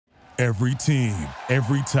Every team,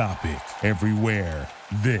 every topic, everywhere.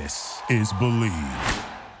 This is Believe.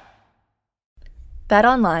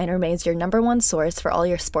 BetOnline remains your number one source for all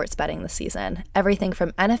your sports betting this season, everything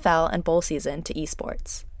from NFL and bowl season to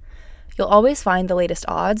esports. You'll always find the latest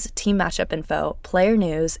odds, team matchup info, player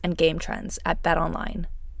news, and game trends at BetOnline.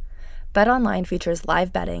 BetOnline features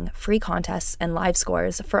live betting, free contests, and live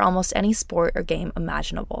scores for almost any sport or game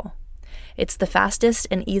imaginable. It's the fastest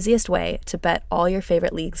and easiest way to bet all your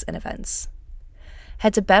favorite leagues and events.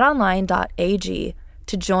 Head to betonline.ag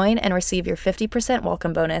to join and receive your 50%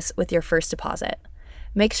 welcome bonus with your first deposit.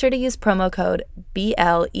 Make sure to use promo code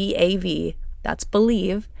BLEAV, that's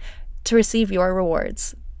Believe, to receive your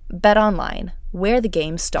rewards. BetOnline, where the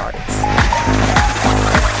game starts.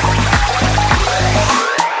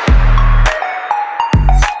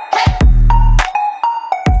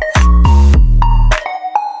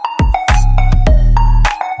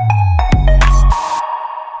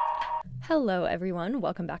 Hello, everyone.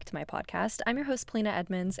 Welcome back to my podcast. I'm your host, Polina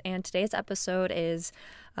Edmonds, and today's episode is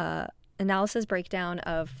analysis breakdown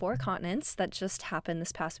of 4 continents that just happened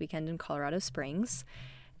this past weekend in Colorado Springs.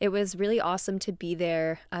 It was really awesome to be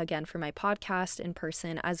there again for my podcast in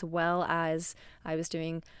person, as well as I was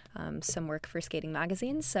doing some work for Skating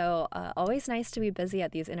Magazine. So always nice to be busy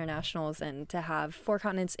at these internationals, and to have 4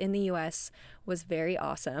 continents in the U.S. was very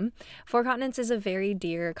awesome. 4 continents is a very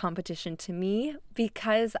dear competition to me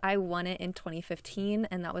because I won it in 2015,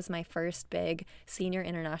 and that was my first big senior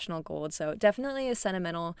international gold. So definitely a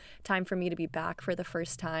sentimental time for me to be back for the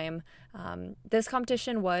first time. This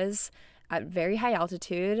competition was at very high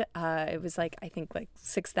altitude. It was I think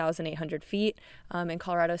 6,800 feet in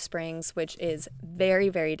Colorado Springs, which is very,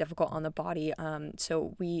 very difficult on the body.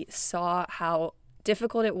 So we saw how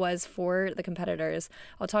difficult it was for the competitors.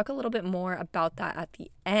 I'll talk a little bit more about that at the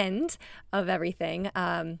end of everything.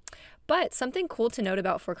 But something cool to note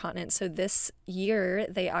about 4 continents. So this year,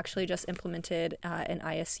 they actually just implemented an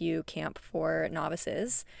ISU camp for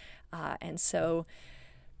novices. And so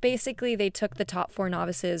basically, they took the top 4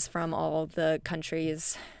 novices from all the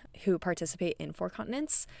countries who participate in 4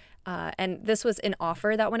 continents. And this was an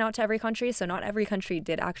offer that went out to every country. So not every country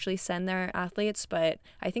did actually send their athletes, but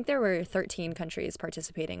I think there were 13 countries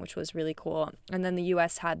participating, which was really cool. And then the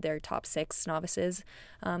U.S. had their top 6 novices,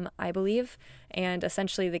 I believe. And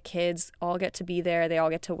essentially, the kids all get to be there. They all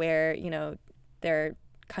get to wear, their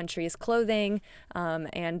country's clothing,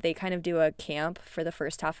 and they kind of do a camp for the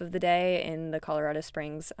first half of the day in the Colorado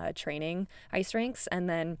Springs training ice rinks, and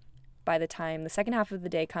then by the time the second half of the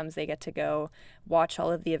day comes, they get to go watch all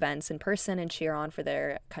of the events in person and cheer on for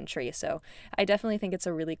their country. So I definitely think it's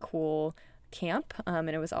a really cool camp, and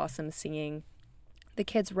it was awesome seeing the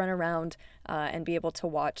kids run around and be able to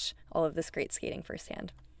watch all of this great skating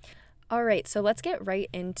firsthand. All right, so let's get right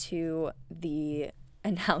into the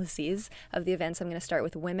analyses of the events. I'm going to start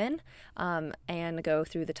with women and go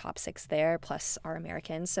through the top 6 there, plus our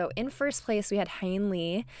Americans. So in first place, we had Haein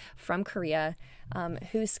Lee from Korea,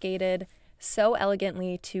 who skated so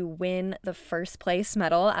elegantly to win the first place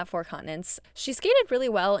medal at 4 continents. She skated really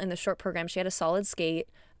well in the short program. She had a solid skate.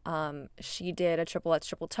 She did a triple Lutz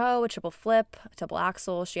triple toe, a triple flip, a double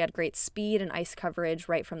axel. She had great speed and ice coverage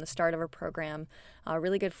right from the start of her program.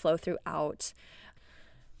 Really good flow throughout.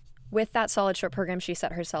 With that solid short program, she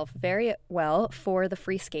set herself very well for the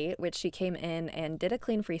free skate, which she came in and did a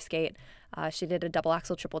clean free skate. She did a double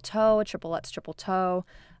axel triple toe, a triple Lutz triple toe,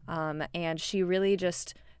 and she really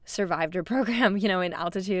just survived her program. In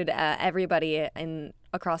altitude, everybody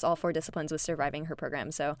across all 4 disciplines was surviving her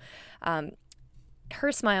program. So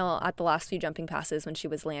her smile at the last few jumping passes when she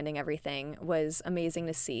was landing everything was amazing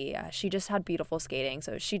to see. She just had beautiful skating.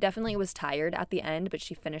 So she definitely was tired at the end, but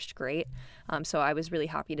she finished great. So I was really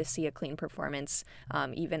happy to see a clean performance,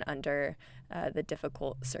 even under the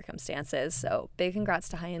difficult circumstances. So big congrats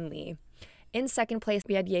to Haein Lee. In second place,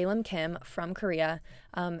 we had Yelim Kim from Korea,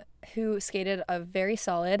 who skated a very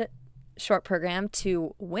solid short program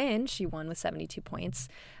to win. She won with 72 points.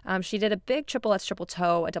 She did a big triple Lutz triple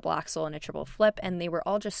toe, a double axel, and a triple flip, and they were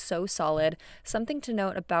all just so solid. Something to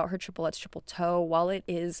note about her triple Lutz triple toe, while it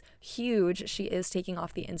is huge, she is taking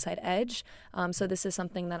off the inside edge. So this is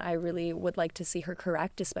something that I really would like to see her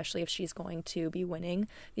correct, especially if she's going to be winning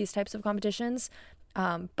these types of competitions.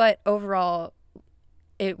 But overall,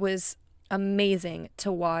 it was amazing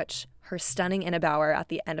to watch her stunning Innebauer at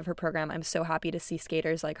the end of her program. I'm so happy to see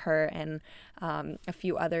skaters like her and a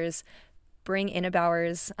few others bring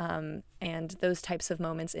Innebauers and those types of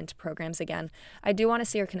moments into programs again. I do want to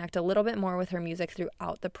see her connect a little bit more with her music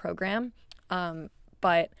throughout the program,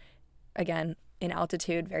 but again, in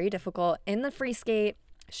altitude, very difficult. In the free skate,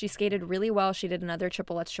 She skated really well. She did another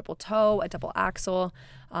triple lutz triple toe, a double axel,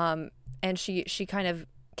 and she kind of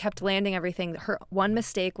kept landing everything. Her one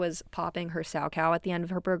mistake was popping her Salchow at the end of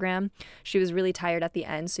her program. She was really tired at the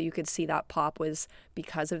end, so you could see that pop was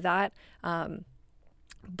because of that.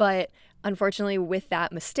 But unfortunately, with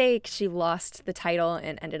that mistake, she lost the title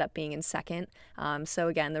and ended up being in second. So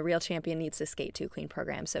again, the real champion needs to skate 2 clean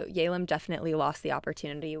programs. So Yelim definitely lost the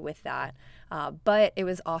opportunity with that. But it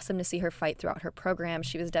was awesome to see her fight throughout her program.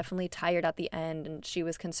 She was definitely tired at the end, and she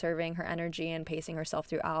was conserving her energy and pacing herself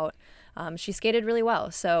throughout. She skated really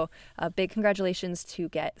well. So big congratulations to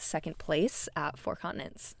get second place at 4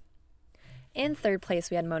 Continents. In third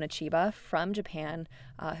place, we had Mona Chiba from Japan,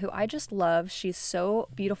 who I just love. She's so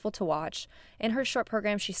beautiful to watch. In her short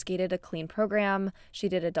program, she skated a clean program. She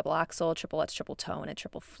did a double axel, triple lutz, triple toe, and a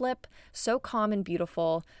triple flip. So calm and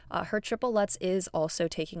beautiful. Her triple lutz is also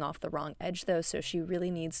taking off the wrong edge, though, so she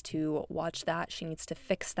really needs to watch that. She needs to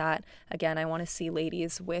fix that. Again, I want to see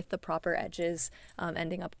ladies with the proper edges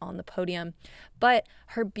ending up on the podium. But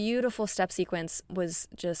her beautiful step sequence was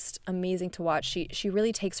just amazing to watch. She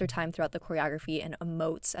really takes her time throughout the choreography and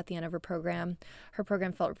emotes at the end of her program. Her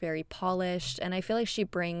program felt very polished, and I feel like she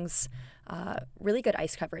brings really good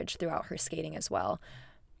ice coverage throughout her skating as well.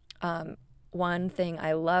 One thing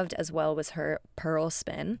I loved as well was her pearl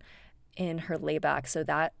spin in her layback. So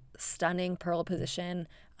that stunning pearl position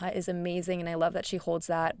is amazing, and I love that she holds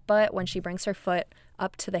that. But when she brings her foot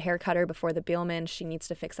up to the hair cutter before the Biellmann, she needs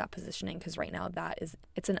to fix that positioning, because right now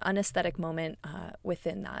it's an unaesthetic moment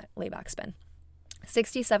within that layback spin.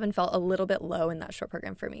 67 felt a little bit low in that short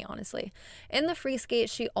program for me, honestly. In the free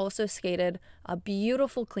skate, she also skated a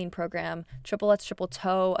beautiful clean program, triple lutz, triple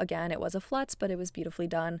toe. Again, it was a flutz, but it was beautifully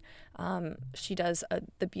done. She does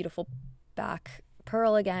the beautiful back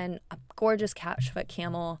pearl again, a gorgeous catch foot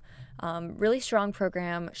camel, really strong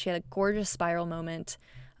program. She had a gorgeous spiral moment.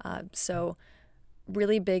 So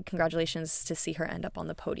really big congratulations to see her end up on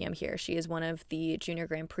the podium here. She is one of the Junior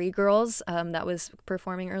Grand Prix girls that was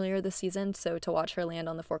performing earlier this season, so to watch her land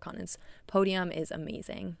on the 4 Continents podium is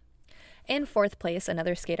amazing. In fourth place,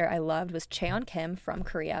 another skater I loved was Cheon Kim from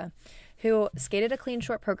Korea, who skated a clean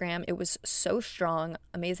short program. It was so strong,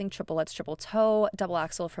 amazing triple lutz, triple toe, double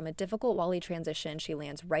axel from a difficult Wally transition. She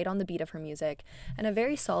lands right on the beat of her music, and a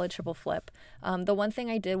very solid triple flip. The one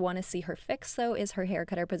thing I did want to see her fix, though, is her hair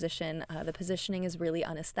cutter position. The positioning is really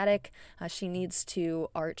unaesthetic. She needs to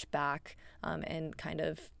arch back and kind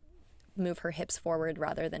of move her hips forward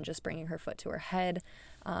rather than just bringing her foot to her head.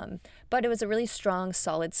 But it was a really strong,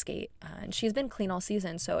 solid skate, and she's been clean all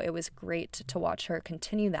season, so it was great to watch her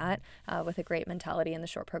continue that with a great mentality in the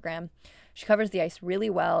short program. She covers the ice really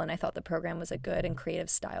well, and I thought the program was a good and creative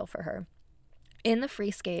style for her. In the free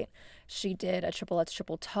skate, she did a triple lutz,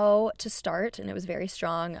 triple toe to start, and it was very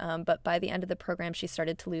strong. But by the end of the program, she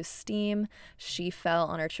started to lose steam. She fell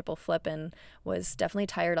on her triple flip and was definitely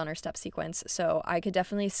tired on her step sequence. So I could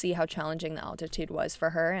definitely see how challenging the altitude was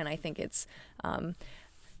for her. And I think it's,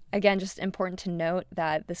 again, just important to note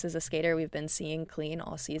that this is a skater we've been seeing clean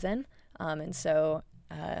all season. And so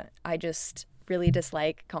I just really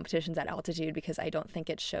dislike competitions at altitude because I don't think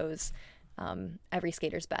it shows every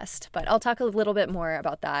skater's best. But I'll talk a little bit more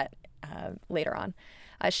about that later on.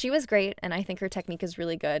 She was great, and I think her technique is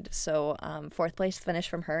really good. So fourth place finish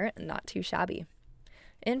from her, not too shabby.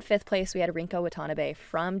 In fifth place, we had Rinko Watanabe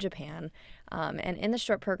from Japan. And in the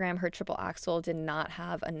short program, her triple axel did not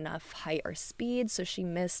have enough height or speed, so she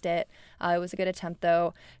missed it. It was a good attempt,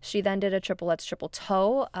 though. She then did a triple lutz, triple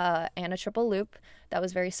toe, and a triple loop. That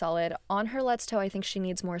was very solid. On her lutz toe, I think she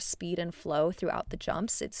needs more speed and flow throughout the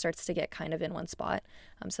jumps. It starts to get kind of in one spot.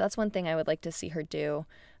 So that's one thing I would like to see her do.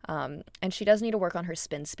 And she does need to work on her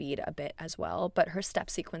spin speed a bit as well, but her step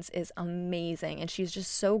sequence is amazing, and she's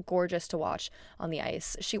just so gorgeous to watch on the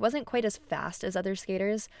ice. She wasn't quite as fast as other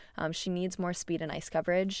skaters. She needs more speed and ice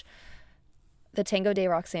coverage. The Tango de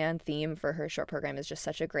Roxanne theme for her short program is just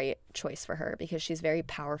such a great choice for her because she's very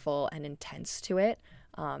powerful and intense to it.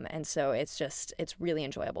 And so it's really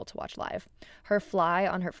enjoyable to watch live. Her fly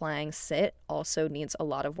on her flying sit also needs a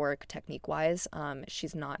lot of work technique-wise.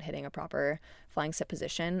 She's not hitting a proper flying sit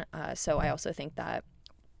position. So I also think that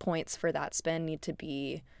points for that spin need to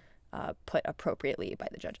be put appropriately by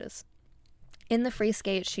the judges. In the free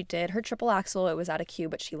skate, she did her triple axel. It was out of cue,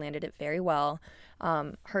 but she landed it very well.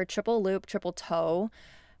 Her triple loop, triple toe.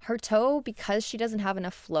 Her toe, because she doesn't have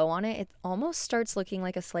enough flow on it, it almost starts looking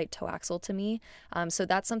like a slight toe axel to me. So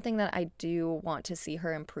that's something that I do want to see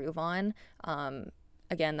her improve on.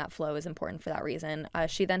 again, that flow is important for that reason.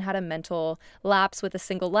 She then had a mental lapse with a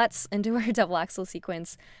single Lutz into her double axel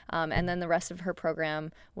sequence, and then the rest of her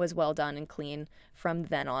program was well done and clean from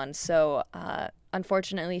then on. So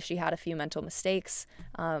unfortunately, she had a few mental mistakes,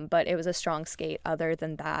 but it was a strong skate other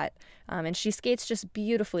than that. And she skates just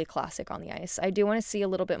beautifully classic on the ice. I do want to see a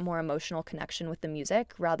little bit more emotional connection with the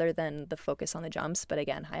music rather than the focus on the jumps. But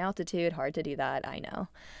again, high altitude, hard to do that, I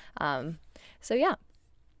know. So yeah.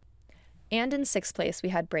 And in sixth place, we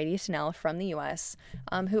had Brady Tennell from the U.S.,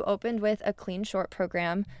 who opened with a clean short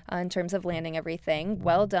program in terms of landing everything.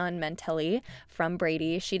 Well done mentally from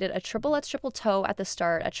Brady. She did a triple Lutz triple toe at the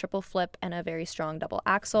start, a triple flip, and a very strong double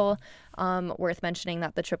axel. Worth mentioning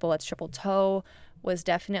that the triple Lutz triple toe was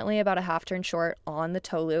definitely about a half turn short on the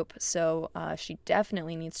toe loop, so she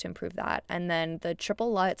definitely needs to improve that. And then the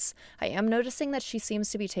triple Lutz, I am noticing that she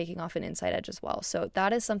seems to be taking off an inside edge as well, so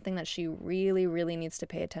that is something that she really, really needs to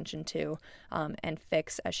pay attention to and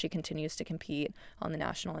fix as she continues to compete on the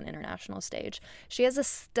national and international stage. She has a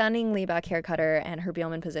stunning layback hair cutter, and her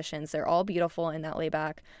Biellmann positions, they're all beautiful in that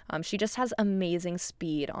layback. She just has amazing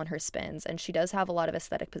speed on her spins, and she does have a lot of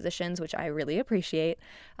aesthetic positions, which I really appreciate.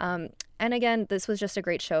 And again, this was just a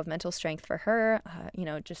great show of mental strength for her.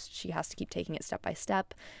 Just she has to keep taking it step by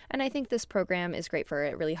step. And I think this program is great for her.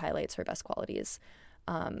 It really highlights her best qualities.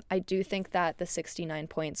 I do think that the 69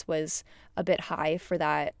 points was a bit high for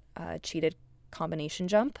that cheated combination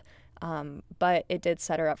jump. But it did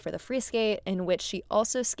set her up for the free skate, in which she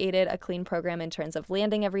also skated a clean program in terms of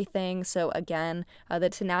landing everything. So again, the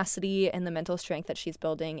tenacity and the mental strength that she's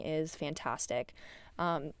building is fantastic.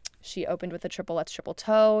 She opened with a triple Lutz triple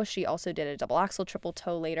toe. She also did a double axel triple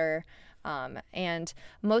toe later. And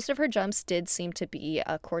most of her jumps did seem to be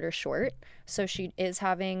a quarter short. So she is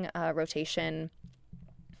having rotation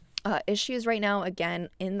issues right now. Again,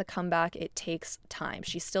 in the comeback, it takes time.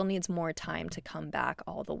 She still needs more time to come back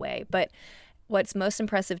all the way. But what's most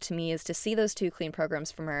impressive to me is to see those two clean programs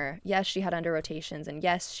from her. Yes, she had under rotations, and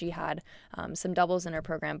yes, she had some doubles in her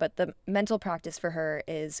program, but the mental practice for her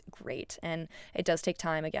is great, and it does take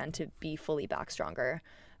time, again, to be fully back stronger.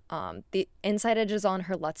 The inside edges on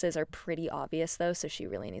her Lutzes are pretty obvious, though, so she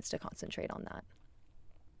really needs to concentrate on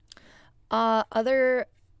that. Other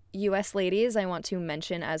U.S. ladies I want to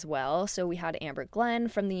mention as well. So we had Amber Glenn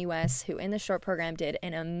from the U.S., who in the short program did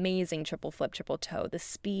an amazing triple flip, triple toe. The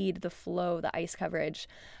speed, the flow, the ice coverage,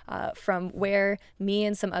 from where me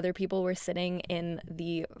and some other people were sitting in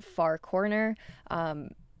the far corner,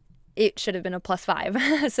 it should have been a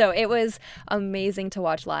 +5. So it was amazing to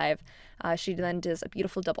watch live. She then does a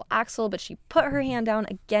beautiful double axel, but she put her hand down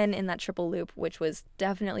again in that triple loop, which was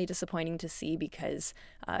definitely disappointing to see because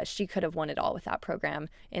she could have won it all with that program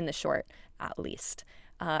in the short, at least.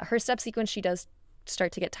 Her step sequence, she does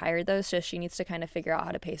start to get tired though, so she needs to kind of figure out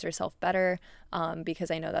how to pace herself better,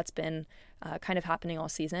 because I know that's been kind of happening all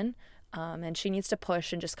season. And she needs to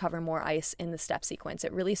push and just cover more ice in the step sequence.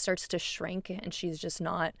 It really starts to shrink and she's just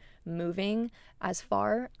not moving as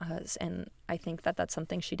far. And I think that that's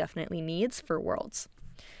something she definitely needs for Worlds.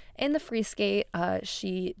 In the free skate,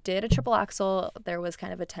 she did a triple axel. There was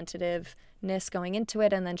kind of a tentativeness going into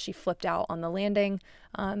it, and then she flipped out on the landing.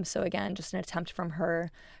 So again, just an attempt from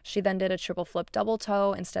her. She then did a triple flip double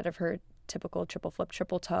toe instead of her typical triple flip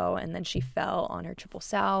triple toe, and then she fell on her triple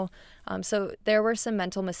sow. So there were some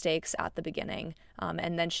mental mistakes at the beginning,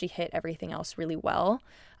 and then she hit everything else really well.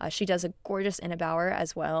 She does a gorgeous Innebauer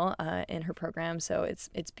as well in her program, so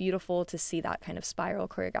it's beautiful to see that kind of spiral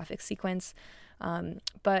choreographic sequence.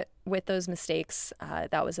 But with those mistakes,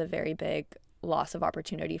 that was a very big loss of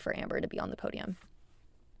opportunity for Amber to be on the podium.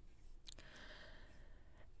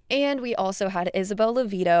 And we also had Isabel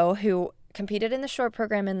Levito, who competed in the short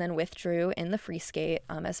program and then withdrew in the free skate.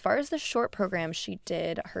 As far as the short program, she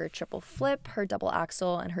did her triple flip, her double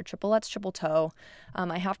axel, and her triple Lutz triple toe.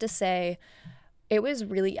 I have to say, it was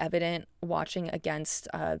really evident watching against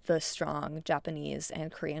the strong Japanese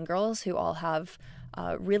and Korean girls who all have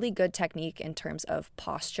really good technique in terms of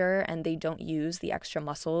posture, and they don't use the extra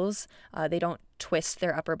muscles. They don't twist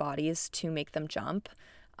their upper bodies to make them jump.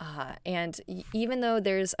 And even though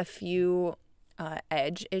there's a few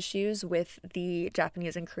edge issues with the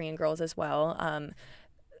Japanese and Korean girls as well,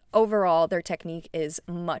 overall their technique is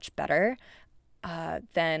much better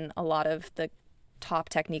than a lot of the top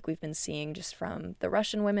technique we've been seeing just from the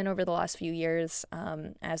Russian women over the last few years,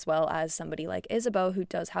 as well as somebody like Isabeau, who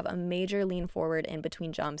does have a major lean forward in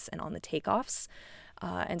between jumps and on the takeoffs.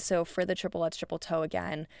 And so for the triple Lutz triple toe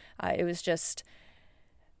again, it was just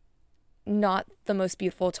not the most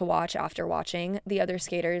beautiful to watch after watching the other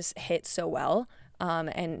skaters hit so well.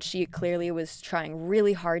 and she clearly was trying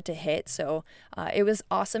really hard to hit. So it was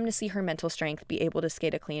awesome to see her mental strength be able to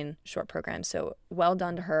skate a clean short program. So well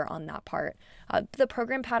done to her on that part. The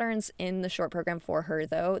program patterns in the short program for her,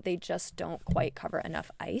 though, they just don't quite cover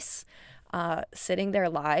enough ice. Sitting there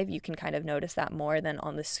live, you can kind of notice that more than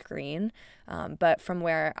on the screen. But from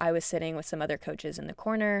where I was sitting with some other coaches in the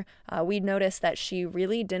corner, we noticed that she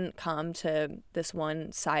really didn't come to this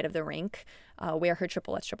one side of the rink where her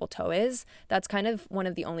triple Lutz triple toe is. That's kind of one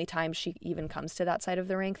of the only times she even comes to that side of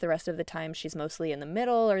the rink. The rest of the time, she's mostly in the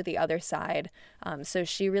middle or the other side. So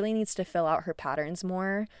she really needs to fill out her patterns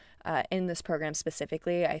more. In this program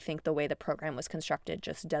specifically, I think the way the program was constructed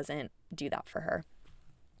just doesn't do that for her.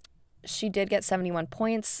 She did get 71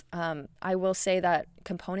 points. I will say that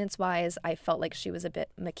components-wise, I felt like she was a bit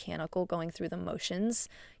mechanical going through the motions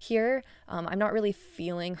here. I'm not really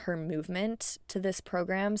feeling her movement to this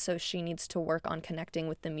program, so she needs to work on connecting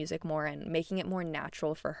with the music more and making it more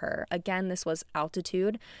natural for her. Again, this was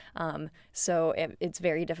altitude, so it's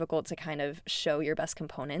very difficult to kind of show your best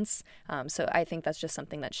components. So I think that's just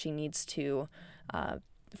something that she needs to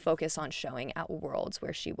focus on showing at Worlds,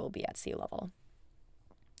 where she will be at sea level.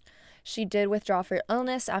 She did withdraw for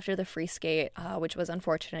illness after the free skate, which was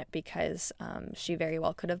unfortunate because she very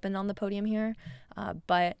well could have been on the podium here,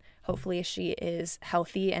 but hopefully she is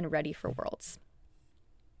healthy and ready for Worlds.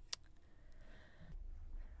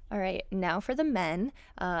 All right, now for the men,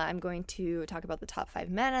 I'm going to talk about the top 5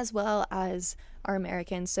 men as well as our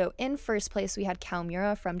Americans. So in first place, we had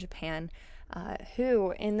Kawamura from Japan,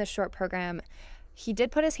 who in the short program, he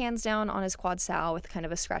did put his hands down on his quad sow with kind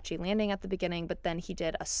of a scratchy landing at the beginning, but then he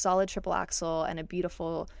did a solid triple axel and a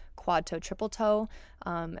beautiful quad toe triple toe,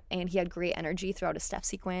 and he had great energy throughout his step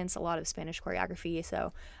sequence, a lot of Spanish choreography,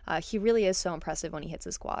 so he really is so impressive when he hits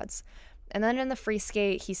his quads. And then in the free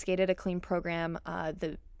skate, he skated a clean program.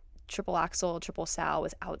 The triple axel, triple sow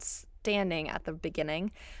was outstanding at the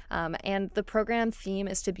beginning, and the program theme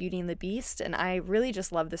is to Beauty and the Beast, and I really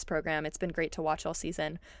just love this program. It's been great to watch all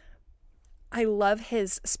season. I love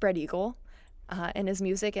his spread eagle and his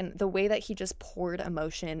music and the way that he just poured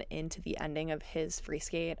emotion into the ending of his free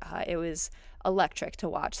skate. It was electric to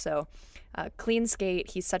watch. So clean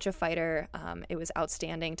skate, he's such a fighter. It was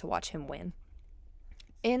outstanding to watch him win.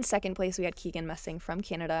 In second place, we had Keegan Messing from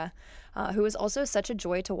Canada, who was also such a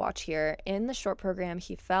joy to watch here. In the short program,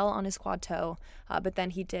 he fell on his quad toe, but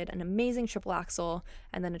then he did an amazing triple axel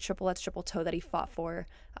and then a triple Lutz triple toe that he fought for.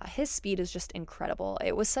 His speed is just incredible.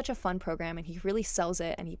 It was such a fun program, and he really sells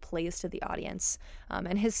it, and he plays to the audience.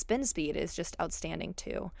 And his spin speed is just outstanding,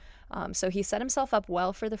 too. So he set himself up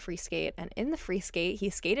well for the free skate, and in the free skate,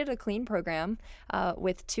 he skated a clean program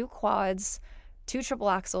with 2 quads, 2 triple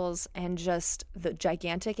axels, and just the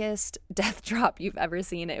giganticest death drop you've ever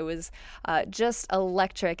seen. It was just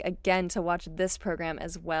electric, again, to watch this program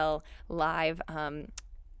as well live.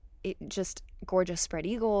 It just gorgeous spread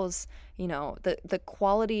eagles. You know, the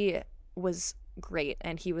quality was great,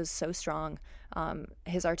 and he was so strong.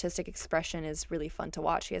 His artistic expression is really fun to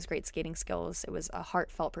watch. He has great skating skills. It was a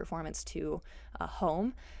heartfelt performance to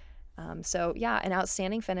home. So yeah, an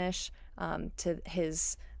outstanding finish to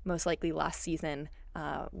his most likely last season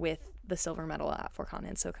with the silver medal at Four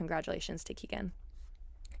Continents. So congratulations to Keegan.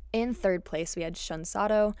 In third place, we had Shun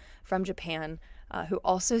Sato from Japan, who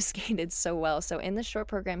also skated so well. So in the short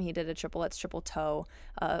program, he did a triple Lutz triple toe,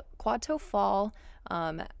 quad toe fall,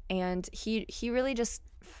 and he really just,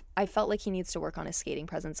 I felt like he needs to work on his skating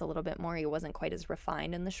presence a little bit more. He wasn't quite as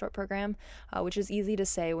refined in the short program, which is easy to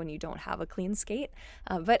say when you don't have a clean skate.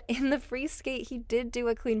 But in the free skate, he did do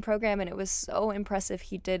a clean program, and it was so impressive.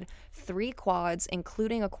 He did 3 quads,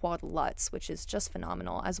 including a quad Lutz, which is just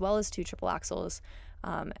phenomenal, as well as 2 triple axels.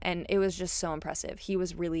 And it was just so impressive. He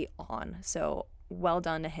was really on. So well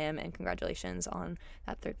done to him, and congratulations on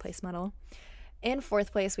that third place medal. In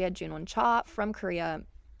fourth place, we had Junwon Cha from Korea,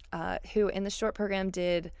 who in the short program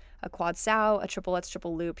did a quad sow, a triple Lutz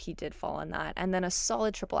triple loop. He did fall on that, and then a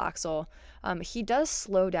solid triple axel. He does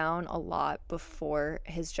slow down a lot before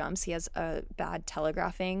his jumps. He has a bad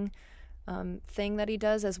telegraphing thing that he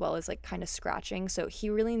does, as well as like kind of scratching. So he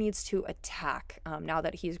really needs to attack now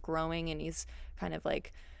that he's growing and he's kind of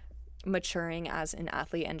like maturing as an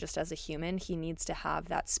athlete and just as a human. He needs to have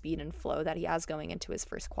that speed and flow that he has going into his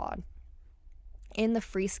first quad. In the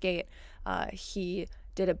free skate, he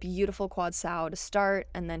did a beautiful quad sow to start,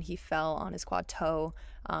 and then he fell on his quad toe,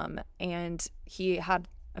 and he had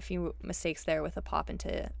a few mistakes there with a pop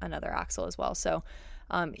into another axle as well. So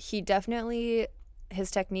he definitely, his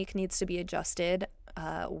technique needs to be adjusted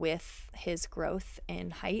with his growth in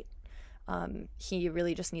height. He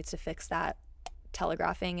really just needs to fix that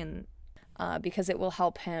telegraphing, and because it will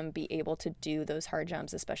help him be able to do those hard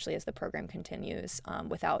jumps, especially as the program continues,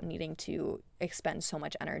 without needing to expend so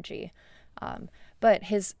much energy. But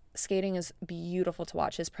his skating is beautiful to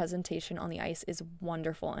watch. His presentation on the ice is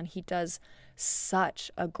wonderful, and he does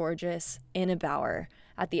such a gorgeous Innebauer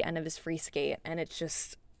at the end of his free skate, and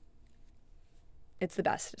it's the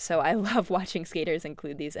best. So I love watching skaters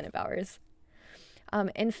include these Innebauers.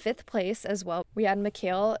 In fifth place as well, we had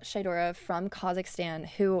Mikhail Shaidorov from Kazakhstan,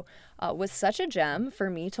 who was such a gem for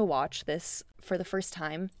me to watch this for the first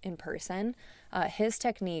time in person. His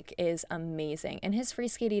technique is amazing. In his free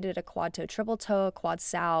skate, he did a quad toe, triple toe, a quad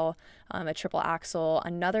sow, a triple axel,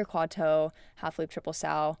 another quad toe, half loop, triple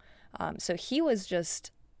sow. So he was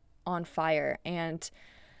just on fire, and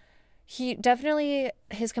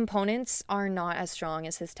his components are not as strong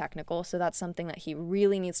as his technical, so that's something that he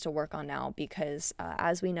really needs to work on now because,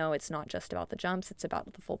 as we know, it's not just about the jumps, it's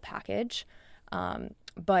about the full package.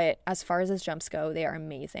 But as far as his jumps go, they are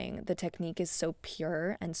amazing. The technique is so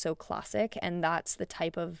pure and so classic, and that's the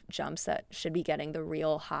type of jumps that should be getting the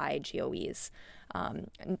real high GOEs.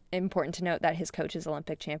 Important to note that his coach is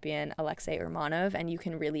Olympic champion Alexei Urmanov, and you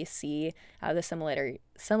can really see the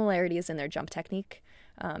similarities in their jump technique.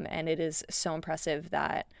 And it is so impressive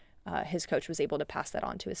that his coach was able to pass that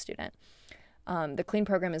on to his student. The clean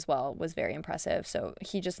program as well was very impressive. So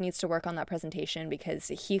he just needs to work on that presentation because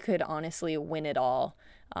he could honestly win it all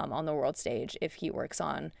on the world stage if he works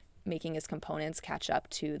on making his components catch up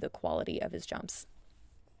to the quality of his jumps.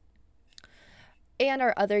 And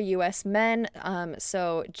our other U.S. men,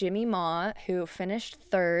 so Jimmy Ma, who finished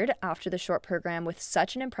third after the short program with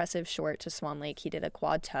such an impressive short to Swan Lake. He did a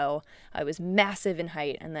quad toe. It was massive in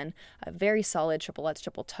height, and then a very solid triple lutz,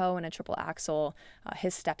 triple toe, and a triple axel.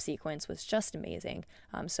 His step sequence was just amazing.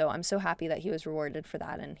 So I'm so happy that he was rewarded for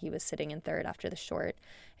that, and he was sitting in third after the short.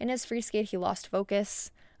 In his free skate, he lost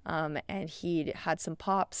focus. And he had some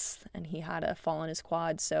pops, and he had a fall on his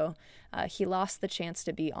quad, so he lost the chance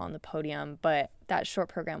to be on the podium, but that short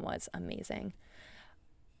program was amazing.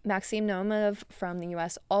 Maxim Nomov from the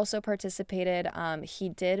U.S. also participated. He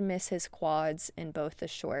did miss his quads in both the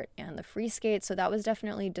short and the free skate, so that was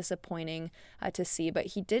definitely disappointing to see, but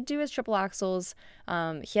he did do his triple axels.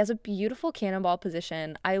 He has a beautiful cannonball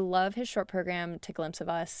position. I love his short program, To Glimpse of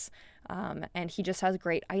Us. And he just has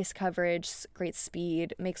great ice coverage, great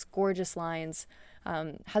speed, makes gorgeous lines,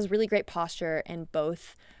 has really great posture in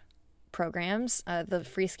both programs. The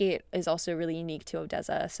free skate is also really unique to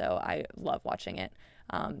Odessa, so I love watching it.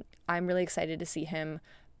 I'm really excited to see him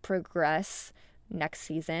progress next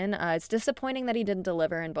season. It's disappointing that he didn't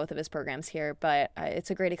deliver in both of his programs here, but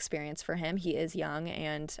it's a great experience for him. He is young,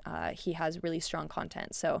 and he has really strong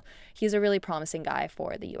content, so he's a really promising guy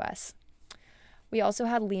for the U.S. We also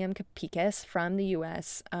had Liam Kapikis from the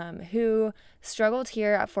U.S., who struggled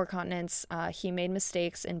here at Four Continents. He made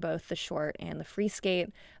mistakes in both the short and the free skate,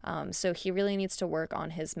 so he really needs to work on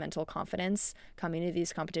his mental confidence coming to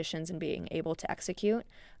these competitions and being able to execute.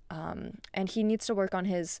 And he needs to work on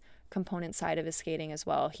his component side of his skating as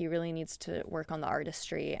well. He really needs to work on the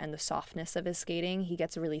artistry and the softness of his skating. He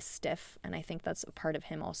gets really stiff, and I think that's a part of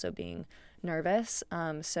him also being nervous,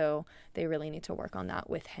 so they really need to work on that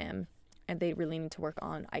with him. And they really need to work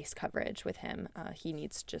on ice coverage with him. He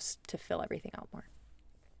needs just to fill everything out more.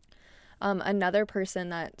 Another person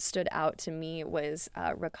that stood out to me was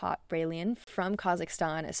Rakat Bralian from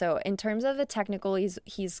Kazakhstan. So in terms of the technical,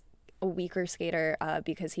 he's a weaker skater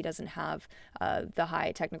because he doesn't have the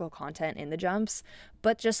high technical content in the jumps,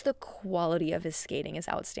 but just the quality of his skating is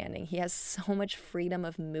outstanding. He has so much freedom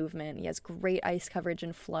of movement. He has great ice coverage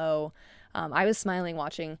and flow. I was smiling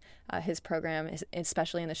watching his program,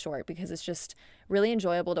 especially in the short, because it's just really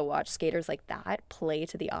enjoyable to watch skaters like that play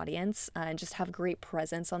to the audience and just have great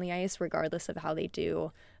presence on the ice, regardless of how they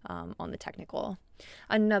do on the technical.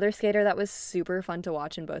 Another skater that was super fun to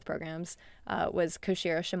watch in both programs was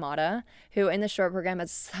Koshiro Shimada, who in the short program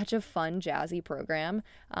has such a fun, jazzy program.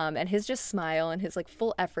 And his just smile and his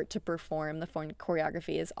full effort to perform the fun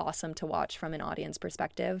choreography is awesome to watch from an audience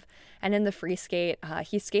perspective. And in the free skate,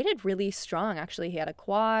 he skated really strong. Actually, he had a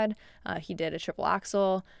quad, he did a triple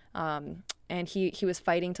axel, and he was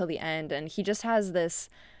fighting till the end. And he just has this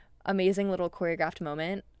amazing little choreographed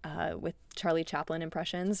moment with Charlie Chaplin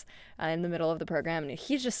impressions in the middle of the program, and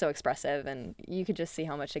he's just so expressive, and you could just see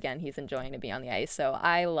how much, again, he's enjoying to be on the ice. So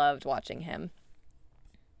I loved watching him.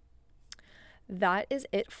 That is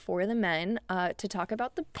it for the men. To talk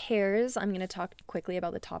about the pairs, I'm going to talk quickly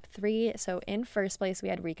about the top three. So in first place, we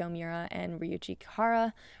had Riko Miura and Ryuichi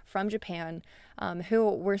Kihara from Japan, who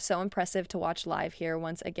were so impressive to watch live here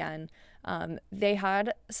once again. They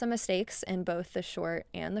had some mistakes in both the short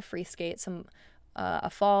and the free skate, some a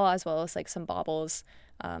fall as well as like some bobbles.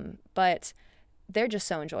 But they're just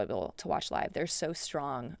so enjoyable to watch live. They're so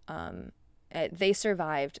strong. They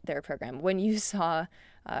survived their program. When you saw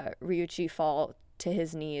Ryuichi fall to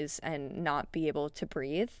his knees and not be able to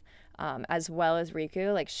breathe, as well as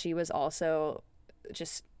Riku, like she was also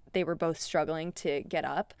just, they were both struggling to get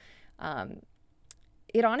up.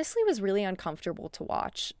 It honestly was really uncomfortable to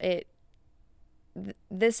watch.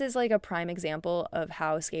 This is like a prime example of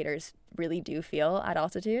how skaters really do feel at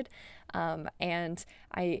altitude. And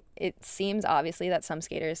it seems obviously that some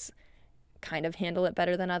skaters kind of handle it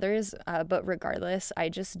better than others. But regardless, I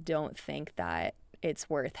just don't think that it's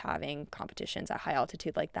worth having competitions at high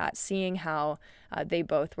altitude like that, seeing how they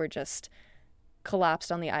both were just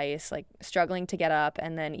collapsed on the ice, like struggling to get up.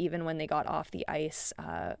 And then even when they got off the ice,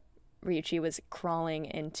 Ryuichi was crawling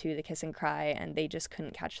into the kiss and cry and they just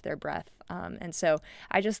couldn't catch their breath. And so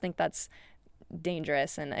I just think that's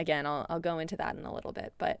dangerous. And again, I'll go into that in a little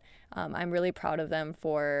bit, but I'm really proud of them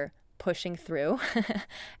for pushing through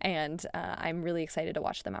and I'm really excited to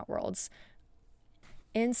watch them at Worlds.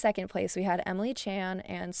 In second place, we had Emily Chan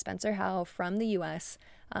and Spencer Howe from the US,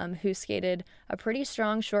 who skated a pretty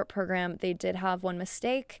strong short program. They did have one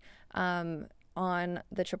mistake on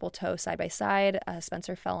the triple toe side by side.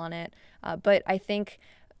 Spencer fell on it. But I think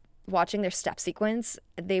watching their step sequence,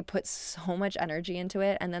 they put so much energy into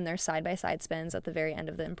it. And then their side by side spins at the very end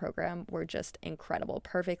of the program were just incredible,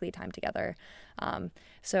 perfectly timed together.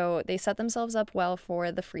 So they set themselves up well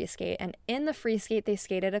for the free skate. And in the free skate, they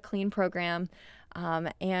skated a clean program.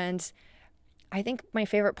 And I think my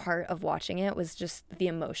favorite part of watching it was just the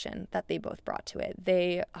emotion that they both brought to it.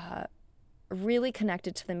 They really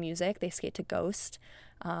connected to the music. They skate to Ghost.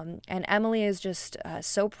 And Emily is just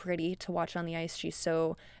so pretty to watch on the ice. She's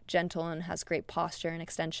so gentle and has great posture and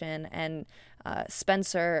extension. And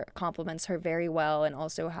Spencer complements her very well and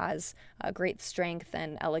also has great strength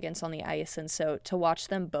and elegance on the ice. And so to watch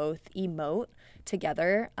them both emote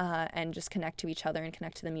together and just connect to each other and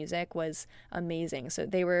connect to the music was amazing. So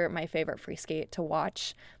they were my favorite free skate to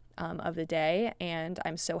watch of the day, and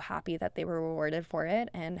I'm so happy that they were rewarded for it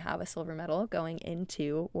and have a silver medal going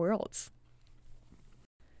into Worlds.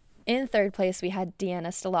 In third place, we had Deanna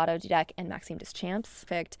Stellato-Dudek and Maxime Deschamps.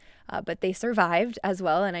 Perfect, but they survived as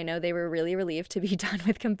well, and I know they were really relieved to be done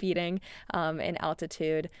with competing in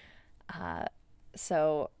altitude.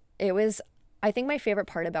 So it was, I think my favorite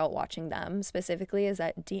part about watching them specifically is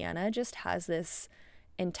that Deanna just has this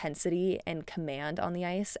intensity and command on the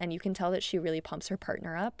ice, and you can tell that she really pumps her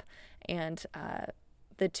partner up, and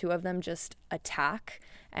the two of them just attack,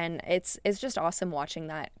 and it's just awesome watching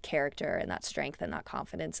that character and that strength and that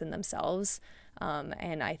confidence in themselves,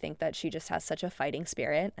 and I think that she just has such a fighting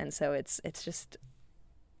spirit, and so it's just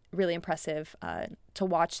really impressive to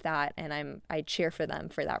watch that, and I cheer for them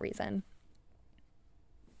for that reason.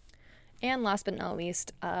 And last but not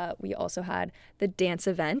least, we also had the dance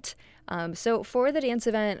event. So for the dance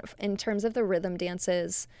event, in terms of the rhythm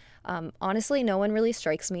dances, honestly, no one really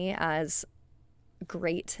strikes me as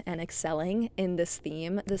great and excelling in this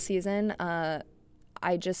theme this season.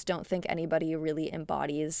 I just don't think anybody really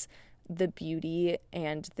embodies the beauty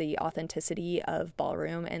and the authenticity of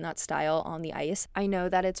ballroom and that style on the ice. I know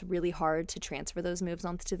that it's really hard to transfer those moves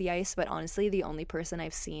onto the ice, but honestly, the only person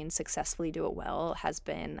I've seen successfully do it well has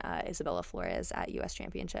been Isabella Flores at US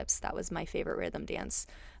Championships. That was my favorite rhythm dance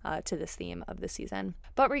to this theme of the season.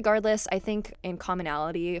 But regardless, I think in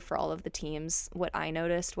commonality for all of the teams, what I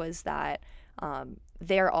noticed was that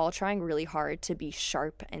they're all trying really hard to be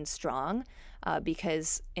sharp and strong.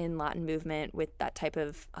 Because in Latin movement, with that type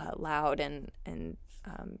of loud and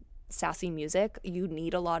sassy music, you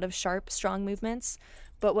need a lot of sharp, strong movements.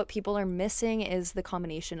 But what people are missing is the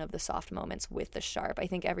combination of the soft moments with the sharp. I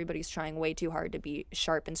think everybody's trying way too hard to be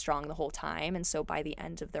sharp and strong the whole time. And so by the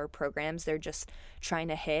end of their programs, they're just trying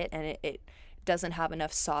to hit, and it doesn't have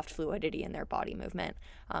enough soft fluidity in their body movement.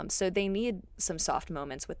 So they need some soft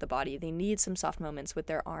moments with the body. They need some soft moments with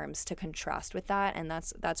their arms to contrast with that, and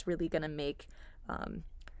that's really going to make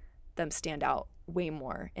them stand out way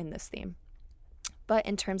more in this theme. But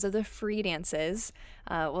in terms of the free dances,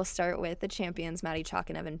 we'll start with the champions, Maddie Chalk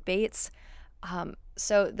and Evan Bates.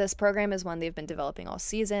 So this program is one they've been developing all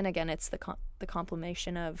season. Again, it's the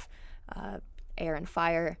complementation of air and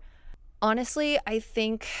fire. Honestly, I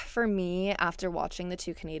think for me, after watching the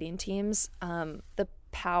two Canadian teams, the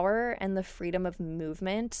power and the freedom of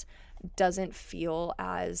movement doesn't feel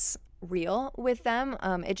as real with them.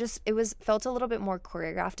 It felt a little bit more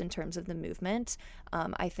choreographed in terms of the movement.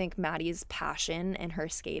 I think Maddie's passion in her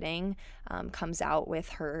skating comes out with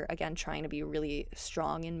her, again, trying to be really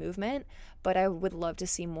strong in movement, but I would love to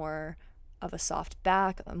see more of a soft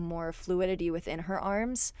back, more fluidity within her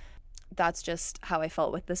arms. That's just how I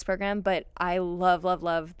felt with this program. But I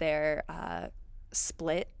love their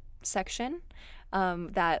split section.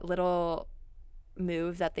 That little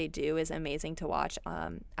move that they do is amazing to watch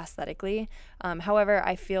aesthetically. However,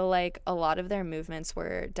 I feel like a lot of their movements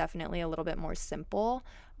were definitely a little bit more simple.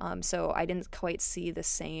 So I didn't quite see the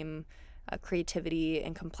same creativity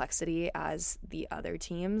and complexity as the other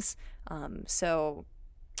teams. So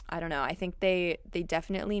I don't know. I think they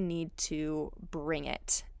definitely need to bring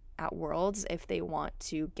it at Worlds if they want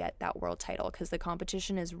to get that world title, because the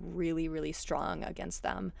competition is really, really strong against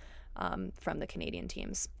them from the Canadian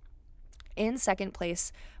teams. In second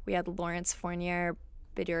place, we had Lawrence Fournier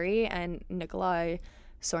Biduri and Nikolai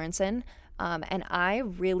Sorensen. And I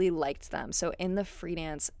really liked them. So in the free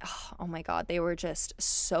dance, oh my God, they were just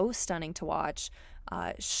so stunning to watch.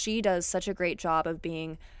 She does such a great job of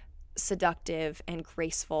being seductive and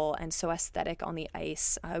graceful and so aesthetic on the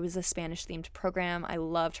ice. It was a Spanish-themed program. I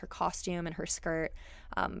loved her costume and her skirt.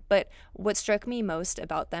 But what struck me most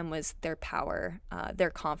about them was their power, their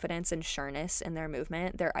confidence and sureness in their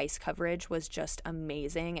movement. Their ice coverage was just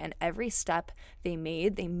amazing. And every step they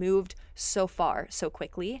made, they moved so far, so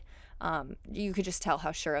quickly. You could just tell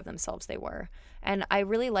how sure of themselves they were. And I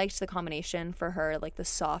really liked the combination for her, like the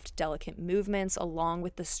soft, delicate movements along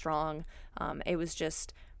with the strong. It was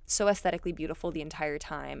just so aesthetically beautiful the entire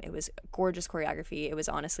time. It was gorgeous choreography. It was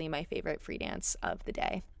honestly my favorite free dance of the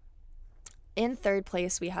day. In third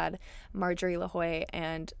place, we had Marjorie Lahoy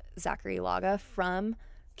and Zachary Laga from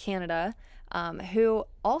Canada, who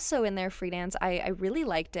also in their free dance, I really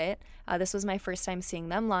liked it. This was my first time seeing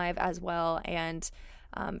them live as well, and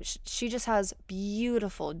she just has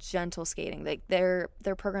beautiful, gentle skating. Like their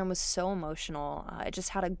program was so emotional. It just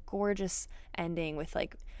had a gorgeous ending with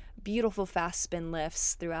like beautiful fast spin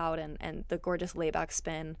lifts throughout and the gorgeous layback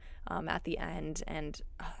spin at the end. And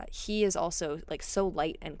he is also like so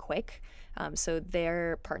light and quick. So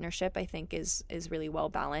their partnership, I think, is really well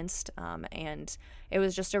balanced. And it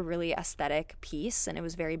was just a really aesthetic piece, and it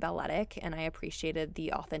was very balletic, and I appreciated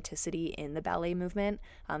the authenticity in the ballet movement.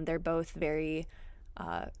 They're both very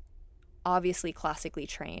obviously classically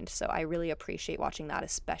trained, so I really appreciate watching that,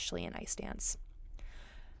 especially in ice dance.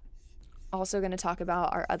 Also going to talk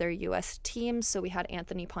about our other U.S. teams. So we had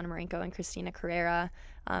Anthony Ponomarenko and Christina Carrera,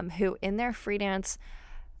 who in their free dance,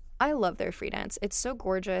 I love their free dance. It's so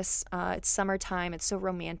gorgeous. It's summertime. It's so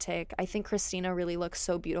romantic. I think Christina really looks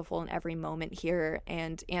so beautiful in every moment here.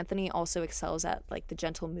 And Anthony also excels at like the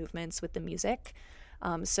gentle movements with the music.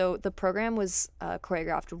 So the program was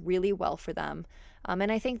choreographed really well for them.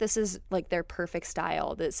 And I think this is like their perfect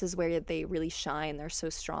style. This is where they really shine. They're so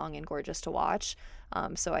strong and gorgeous to watch.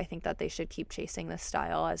 So I think that they should keep chasing this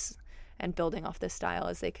style and building off this style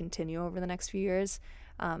as they continue over the next few years.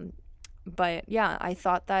 But yeah, I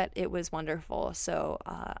thought that it was wonderful. So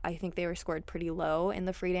I think they were scored pretty low in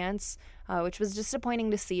the free dance, which was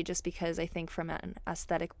disappointing to see just because I think from an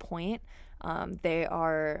aesthetic point, they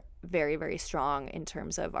are very, very strong in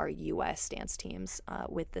terms of our U.S. dance teams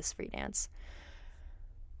with this free dance.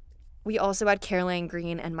 We also had Caroline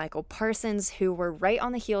Green and Michael Parsons, who were right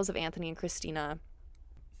on the heels of Anthony and Christina.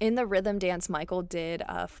 In the rhythm dance, Michael did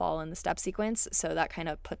fall in the step sequence, so that kind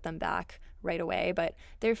of put them back right away. But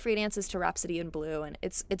their free dance is to Rhapsody in Blue, and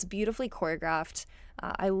it's beautifully choreographed.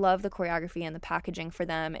 I love the choreography and the packaging for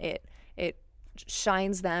them. It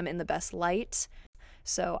shines them in the best light.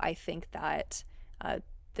 So I think that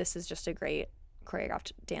this is just a great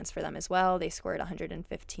choreographed dance for them as well. They scored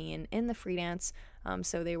 115 in the free dance,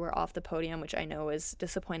 so they were off the podium, which I know is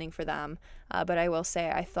disappointing for them. But I will say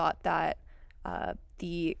I thought that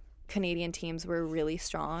the Canadian teams were really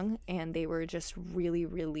strong, and they were just really,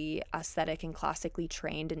 really aesthetic and classically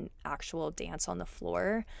trained in actual dance on the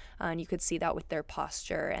floor. And you could see that with their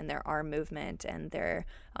posture and their arm movement and their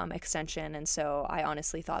extension. And so I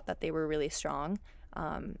honestly thought that they were really strong.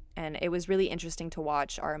 And it was really interesting to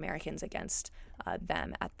watch our Americans against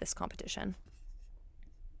them at this competition.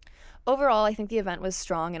 Overall, I think the event was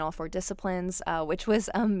strong in all four disciplines, which was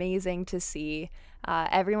amazing to see.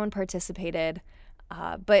 Everyone participated.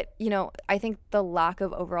 But, you know, I think the lack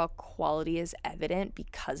of overall quality is evident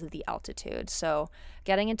because of the altitude. So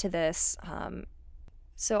getting into this,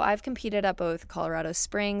 so I've competed at both Colorado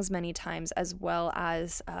Springs many times, as well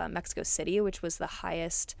as Mexico City, which was the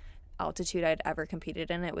highest altitude I'd ever competed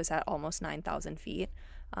in. It was at almost 9,000 feet,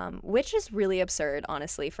 which is really absurd,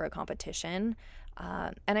 honestly, for a competition.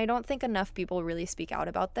 And I don't think enough people really speak out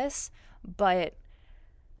about this, but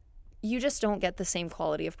you just don't get the same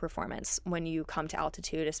quality of performance when you come to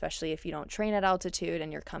altitude, especially if you don't train at altitude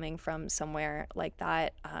and you're coming from somewhere like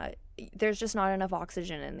that. there's just not enough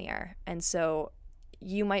oxygen in the air. And so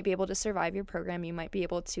you might be able to survive your program, you might be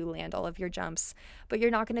able to land all of your jumps, but you're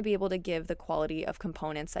not going to be able to give the quality of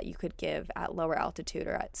components that you could give at lower altitude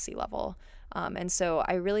or at sea level. And so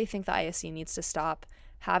I really think the ISC needs to stop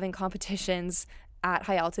having competitions at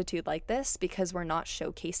high altitude like this, because we're not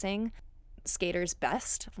showcasing skaters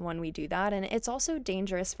best when we do that. And it's also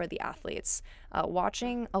dangerous for the athletes.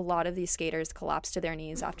 Watching a lot of these skaters collapse to their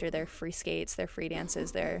knees after their free skates, their free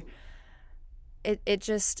dances, it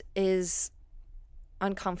just is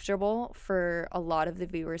uncomfortable for a lot of the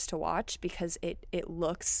viewers to watch, because it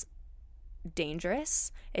looks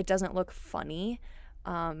dangerous. It doesn't look funny.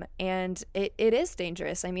 And it is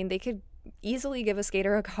dangerous. I mean, they could easily give a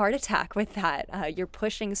skater a heart attack with that. You're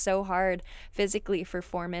pushing so hard physically for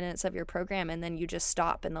 4 minutes of your program, and then you just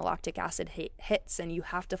stop and the lactic acid hits and you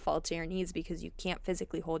have to fall to your knees because you can't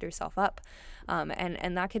physically hold yourself up.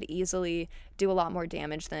 And that could easily do a lot more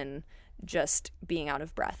damage than just being out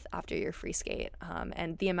of breath after your free skate.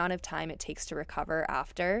 And the amount of time it takes to recover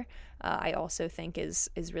after, I also think is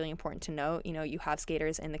really important to note. You know, you have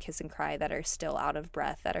skaters in the kiss and cry that are still out of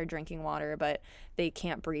breath, that are drinking water, but they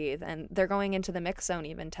can't breathe. And they're going into the mix zone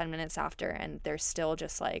even 10 minutes after, and they're still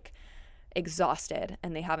just like exhausted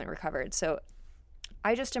and they haven't recovered. So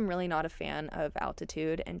I just am really not a fan of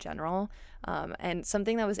altitude in general. And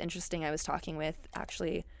something that was interesting, I was talking with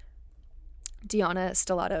actually Diana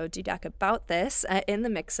Stellato Dudek about this in the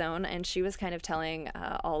mix zone, and she was kind of telling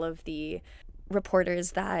all of the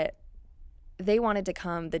reporters that they wanted to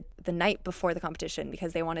come the night before the competition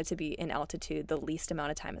because they wanted to be in altitude the least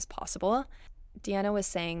amount of time as possible. Diana was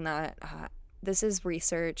saying that this is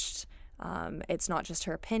researched. It's not just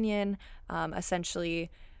her opinion.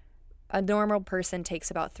 Essentially, a normal person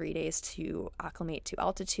takes about 3 days to acclimate to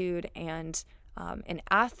altitude, and an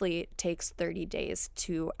athlete takes 30 days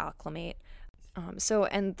to acclimate.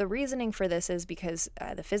 And the reasoning for this is because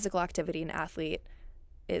the physical activity in an athlete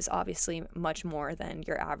is obviously much more than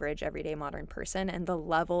your average everyday modern person, and the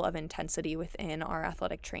level of intensity within our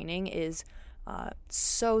athletic training is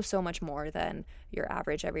so much more than your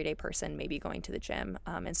average everyday person maybe going to the gym.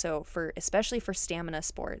 And so especially for stamina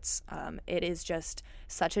sports, it is just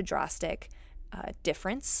such a drastic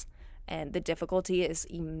difference, and the difficulty is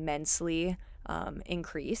immensely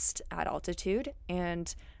increased at altitude.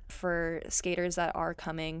 And for skaters that are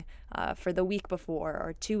coming for the week before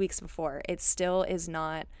or 2 weeks before, it still is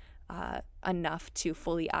not enough to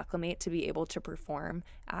fully acclimate to be able to perform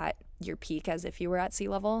at your peak as if you were at sea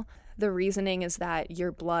level. The reasoning is that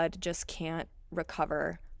your blood just can't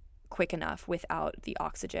recover quick enough without the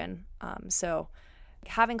oxygen. So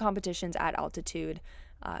having competitions at altitude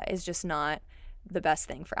is just not the best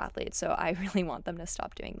thing for athletes. So I really want them to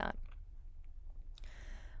stop doing that.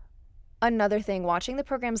 Another thing, watching the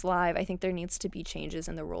programs live, I think there needs to be changes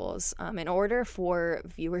in the rules in order for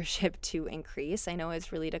viewership to increase. I know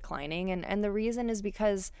it's really declining, and the reason is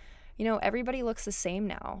because, you know, everybody looks the same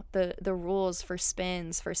now. The rules for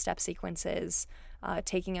spins, for step sequences,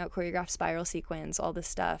 taking out choreographed spiral sequence, all this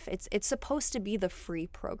stuff, it's supposed to be the free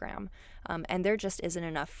program, and there just isn't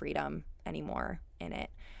enough freedom anymore in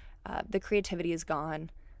it. The creativity is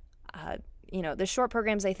gone. You know, the short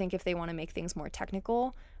programs, I think if they want to make things more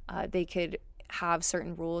technical, they could have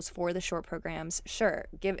certain rules for the short programs. Sure,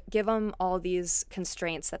 give them all these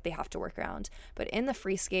constraints that they have to work around. But in the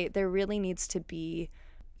free skate, there really needs to be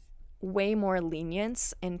way more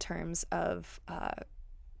lenience in terms of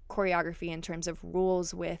choreography, in terms of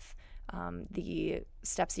rules with the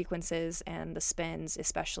step sequences and the spins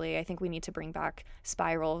especially. I think we need to bring back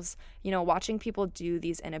spirals. You know, watching people do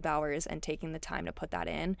these Innebauers and taking the time to put that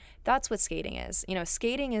in, that's what skating is. You know,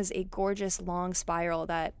 skating is a gorgeous long spiral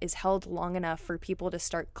that is held long enough for people to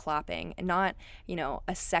start clapping, and not, you know,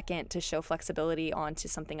 a second to show flexibility onto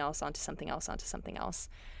something else, onto something else, onto something else.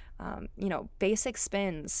 You know, basic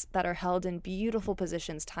spins that are held in beautiful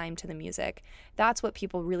positions timed to the music. That's what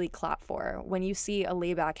people really clap for. When you see a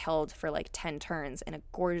layback held for like 10 turns in a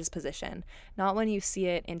gorgeous position, not when you see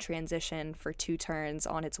it in transition for 2 turns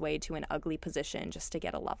on its way to an ugly position just to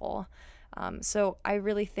get a level. So I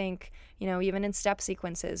really think, you know, even in step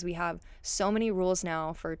sequences, we have so many rules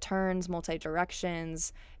now for turns,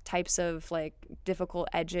 multi-directions, types of like difficult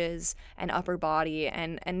edges and upper body,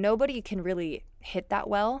 and nobody can really hit that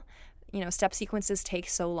well. You know, step sequences take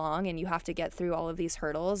so long and you have to get through all of these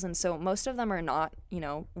hurdles, and so most of them are not, you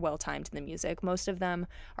know, well timed to the music. Most of them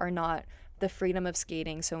are not the freedom of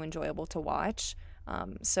skating so enjoyable to watch.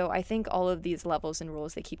 So I think all of these levels and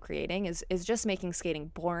rules they keep creating is just making skating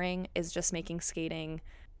boring, is just making skating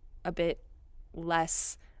a bit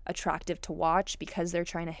less attractive to watch because they're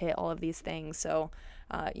trying to hit all of these things. So,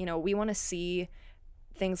 you know, we want to see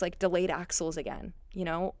things like delayed axles again,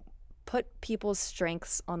 put people's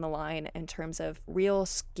strengths on the line in terms of real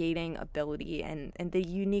skating ability and the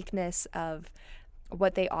uniqueness of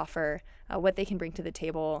what they offer, what they can bring to the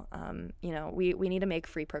table. We need to make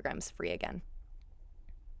free programs free again.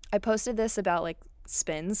 I posted this about like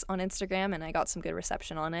spins on Instagram and I got some good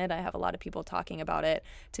reception on it. I have a lot of people talking about it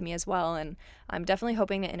to me as well. And I'm definitely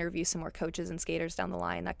hoping to interview some more coaches and skaters down the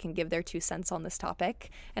line that can give their 2 cents on this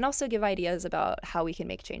topic and also give ideas about how we can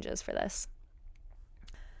make changes for this.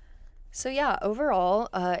 So yeah, overall,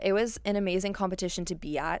 it was an amazing competition to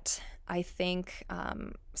be at. I think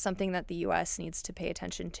something that the U.S. needs to pay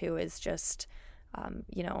attention to is just,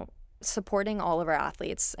 supporting all of our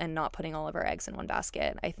athletes and not putting all of our eggs in one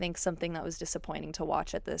basket. I think something that was disappointing to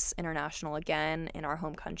watch at this international again in our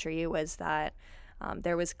home country was that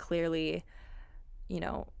there was clearly,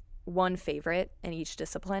 one favorite in each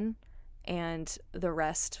discipline, and the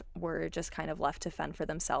rest were just kind of left to fend for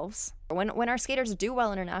themselves. When our skaters do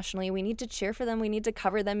well internationally, we need to cheer for them. We need to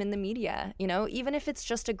cover them in the media, even if it's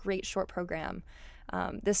just a great short program.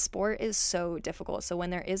 This sport is so difficult. So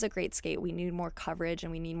when there is a great skate, we need more coverage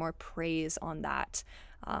and we need more praise on that.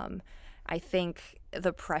 I think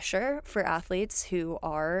the pressure for athletes who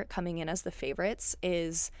are coming in as the favorites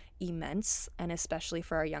is immense, and especially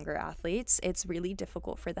for our younger athletes, it's really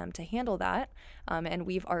difficult for them to handle that. And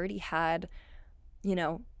we've already had,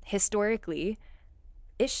 historically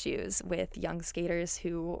issues with young skaters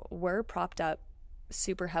who were propped up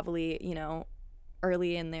super heavily,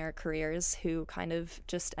 early in their careers, who kind of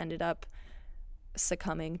just ended up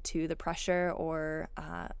succumbing to the pressure or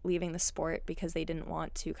leaving the sport because they didn't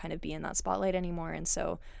want to kind of be in that spotlight anymore. And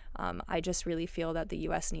so I just really feel that the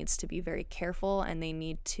U.S. needs to be very careful, and they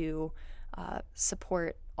need to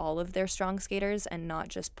support all of their strong skaters and not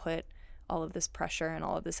just put all of this pressure and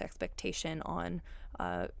all of this expectation on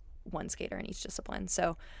one skater in each discipline.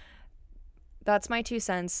 So that's my 2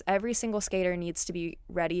 cents. Every single skater needs to be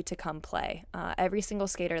ready to come play. Every single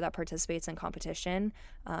skater that participates in competition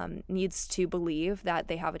needs to believe that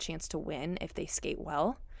they have a chance to win if they skate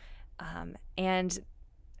well. And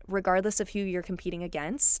regardless of who you're competing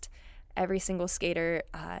against, every single skater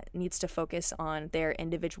needs to focus on their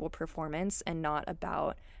individual performance and not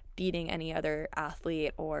about beating any other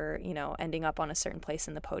athlete or, ending up on a certain place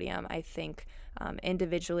in the podium. I think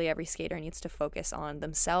individually, every skater needs to focus on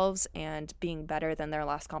themselves and being better than their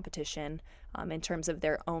last competition in terms of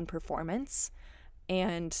their own performance.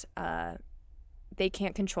 And they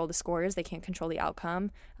can't control the scores, they can't control the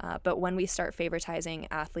outcome. But when we start favoritizing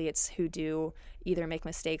athletes who do either make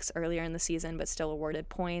mistakes earlier in the season but still awarded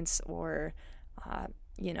points, or,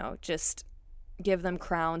 just give them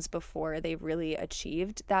crowns before they've really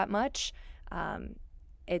achieved that much,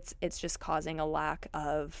 it's just causing a lack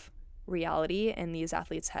of reality in these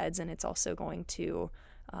athletes' heads, and it's also going to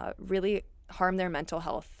really harm their mental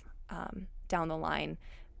health down the line,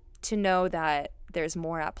 to know that there's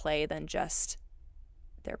more at play than just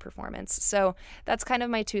their performance. So that's kind of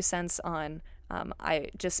my 2 cents on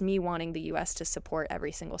me wanting the U.S. to support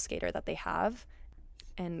every single skater that they have.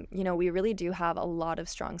 And, we really do have a lot of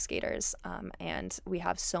strong skaters, and we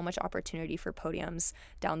have so much opportunity for podiums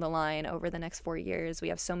down the line over the next 4 years. We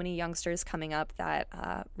have so many youngsters coming up that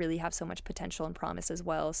really have so much potential and promise as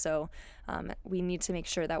well. So we need to make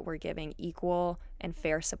sure that we're giving equal and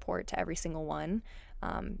fair support to every single one,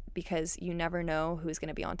 because you never know who's going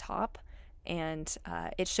to be on top. And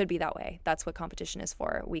it should be that way. That's what competition is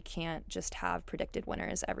for. We can't just have predicted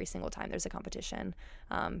winners every single time there's a competition,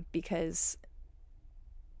 because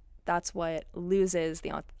that's what loses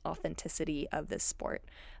the authenticity of this sport.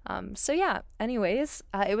 Anyways,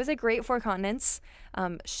 it was a great Four Continents.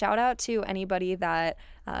 Shout out to anybody that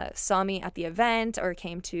saw me at the event or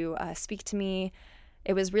came to speak to me.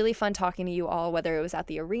 It was really fun talking to you all, whether it was at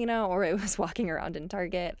the arena or it was walking around in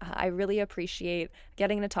Target. I really appreciate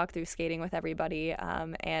getting to talk through skating with everybody,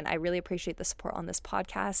 and I really appreciate the support on this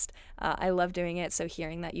podcast. I love doing it, so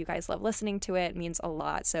hearing that you guys love listening to it means a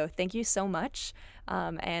lot. So thank you so much,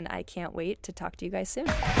 and I can't wait to talk to you guys soon.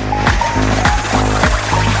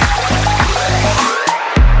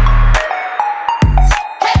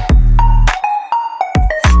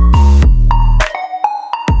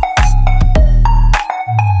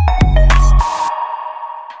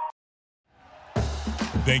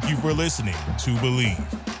 Thank you for listening to Believe.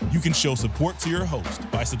 You can show support to your host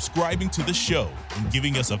by subscribing to the show and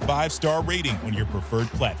giving us a 5-star rating on your preferred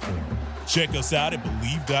platform. Check us out at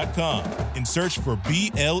Believe.com and search for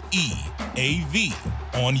BLEAV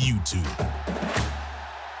on YouTube.